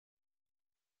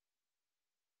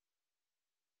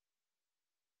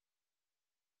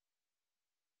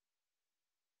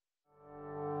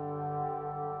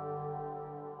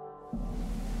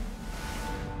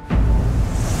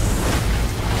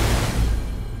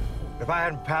If I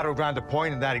hadn't paddled around the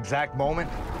point in that exact moment,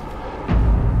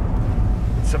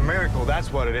 it's a miracle,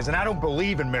 that's what it is, and I don't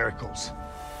believe in miracles.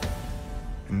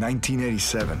 In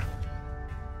 1987,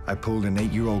 I pulled an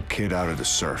 8-year-old kid out of the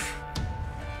surf.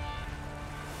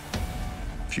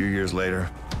 A few years later,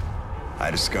 I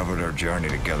discovered our journey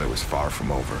together was far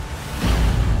from over.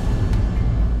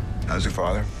 How's your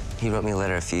father? He wrote me a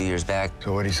letter a few years back.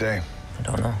 So what'd he say? I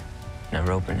don't know.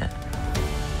 Never opened it.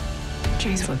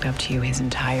 Jay's looked up to you his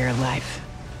entire life.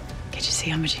 Can't you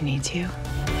see how much he needs you?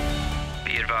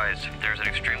 Be advised, there's an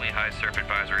extremely high surf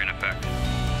advisory in effect.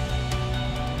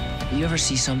 You ever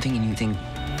see something and you think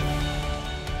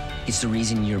it's the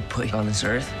reason you're put on this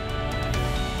earth?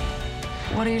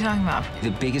 What are you talking about?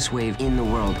 The biggest wave in the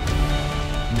world.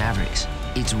 Mavericks.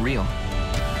 It's real.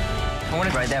 I want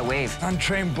to ride that wave.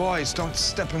 Untrained boys don't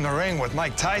step in the ring with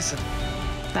Mike Tyson.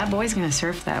 That boy's gonna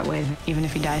surf that wave, even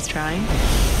if he dies trying.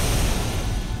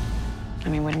 I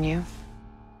mean, wouldn't you?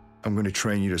 I'm gonna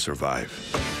train you to survive,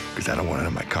 because I don't want it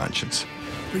on my conscience.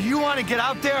 But you want to get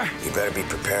out there? You better be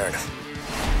prepared.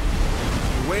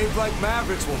 A wave like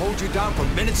Mavericks will hold you down for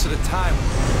minutes at a time.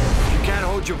 If you can't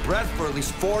hold your breath for at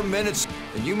least 4 minutes,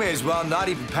 then you may as well not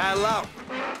even paddle out.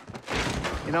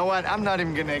 You know what? I'm not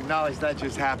even gonna acknowledge that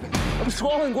just happened. I'm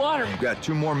swallowing water. You've got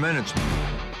 2 more minutes.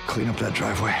 Clean up that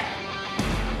driveway.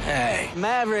 Hey,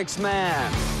 Mavericks,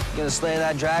 man. You gonna slay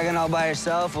that dragon all by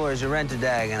yourself, or is your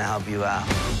rent-a-dad gonna help you out?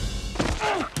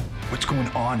 What's going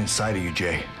on inside of you,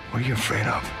 Jay? What are you afraid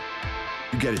of?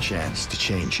 You get a chance to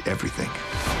change everything.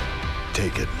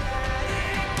 Take it.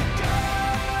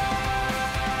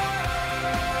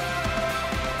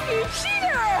 You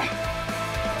cheater!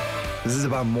 This is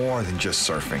about more than just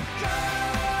surfing.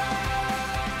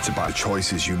 It's about the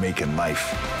choices you make in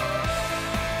life.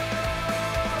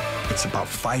 It's about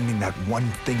finding that one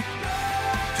thing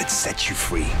that sets you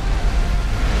free.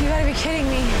 You gotta be kidding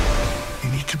me. You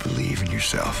need to believe in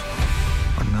yourself,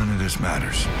 or none of this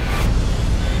matters.